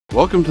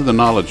Welcome to the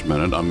Knowledge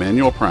Minute on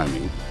manual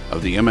priming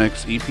of the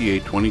MX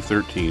EPA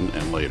 2013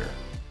 and later.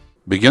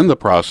 Begin the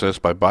process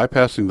by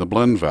bypassing the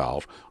blend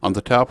valve on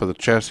the top of the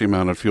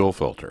chassis-mounted fuel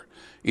filter,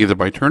 either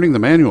by turning the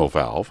manual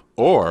valve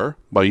or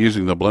by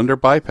using the blender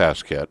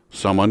bypass kit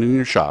someone in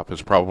your shop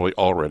has probably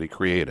already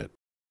created.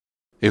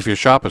 If your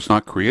shop has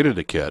not created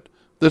a kit,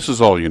 this is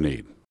all you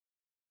need.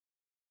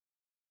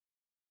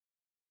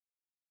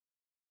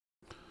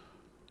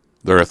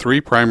 There are three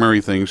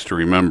primary things to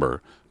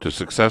remember to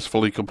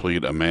successfully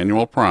complete a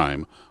manual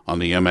prime on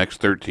the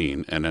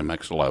MX-13 and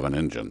MX-11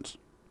 engines.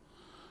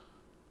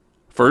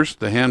 First,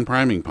 the hand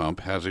priming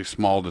pump has a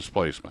small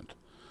displacement,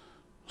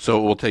 so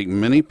it will take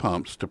many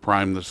pumps to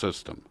prime the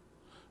system.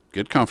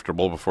 Get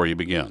comfortable before you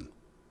begin.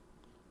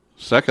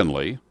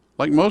 Secondly,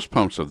 like most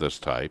pumps of this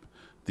type,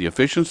 the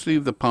efficiency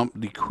of the pump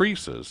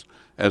decreases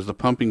as the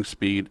pumping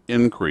speed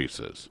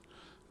increases.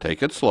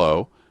 Take it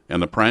slow,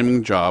 and the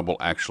priming job will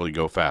actually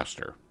go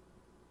faster.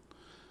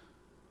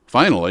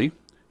 Finally,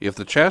 if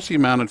the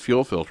chassis-mounted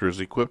fuel filter is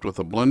equipped with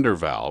a blender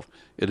valve,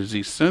 it is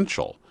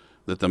essential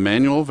that the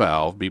manual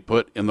valve be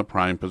put in the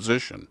prime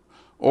position.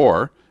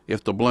 Or,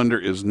 if the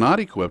blender is not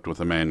equipped with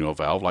a manual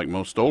valve like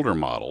most older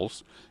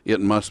models,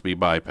 it must be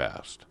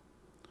bypassed.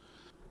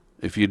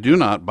 If you do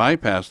not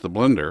bypass the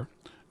blender,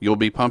 you'll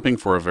be pumping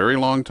for a very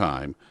long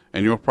time,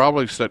 and you'll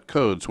probably set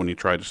codes when you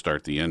try to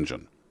start the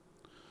engine.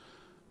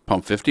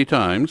 Pump 50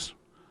 times,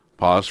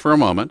 pause for a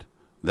moment,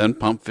 then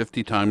pump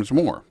 50 times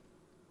more.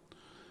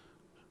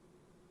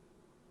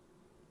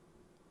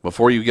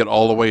 Before you get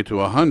all the way to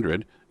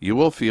 100, you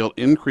will feel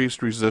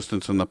increased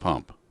resistance in the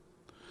pump.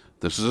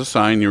 This is a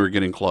sign you are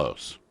getting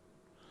close.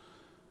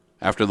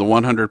 After the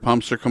 100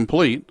 pumps are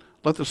complete,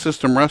 let the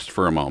system rest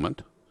for a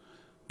moment.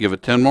 Give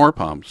it 10 more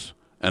pumps,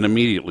 and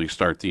immediately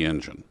start the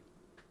engine.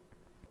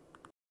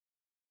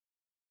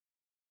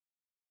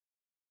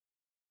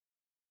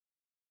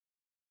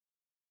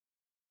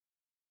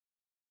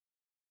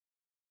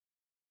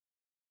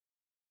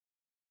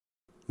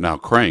 Now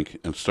crank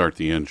and start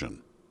the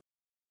engine.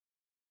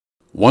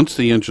 Once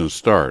the engine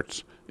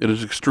starts, it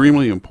is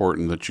extremely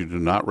important that you do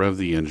not rev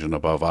the engine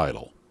above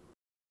idle.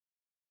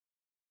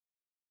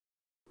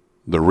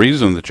 The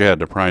reason that you had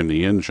to prime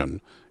the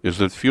engine is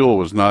that fuel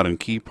was not in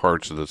key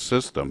parts of the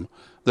system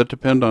that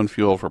depend on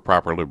fuel for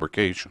proper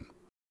lubrication.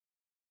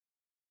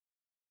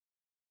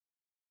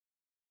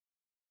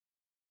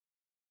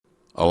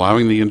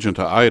 Allowing the engine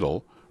to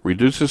idle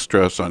reduces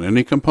stress on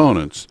any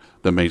components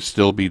that may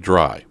still be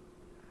dry.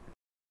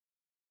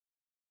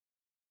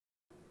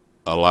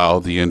 Allow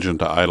the engine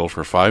to idle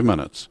for 5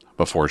 minutes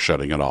before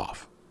shutting it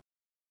off.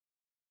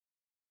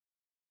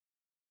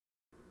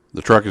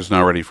 The truck is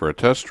now ready for a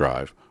test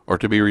drive or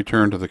to be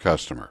returned to the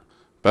customer.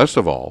 Best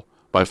of all,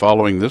 by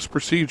following this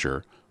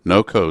procedure,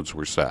 no codes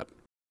were set.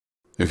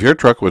 If your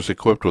truck was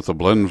equipped with a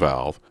blend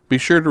valve, be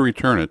sure to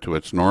return it to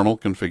its normal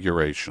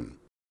configuration.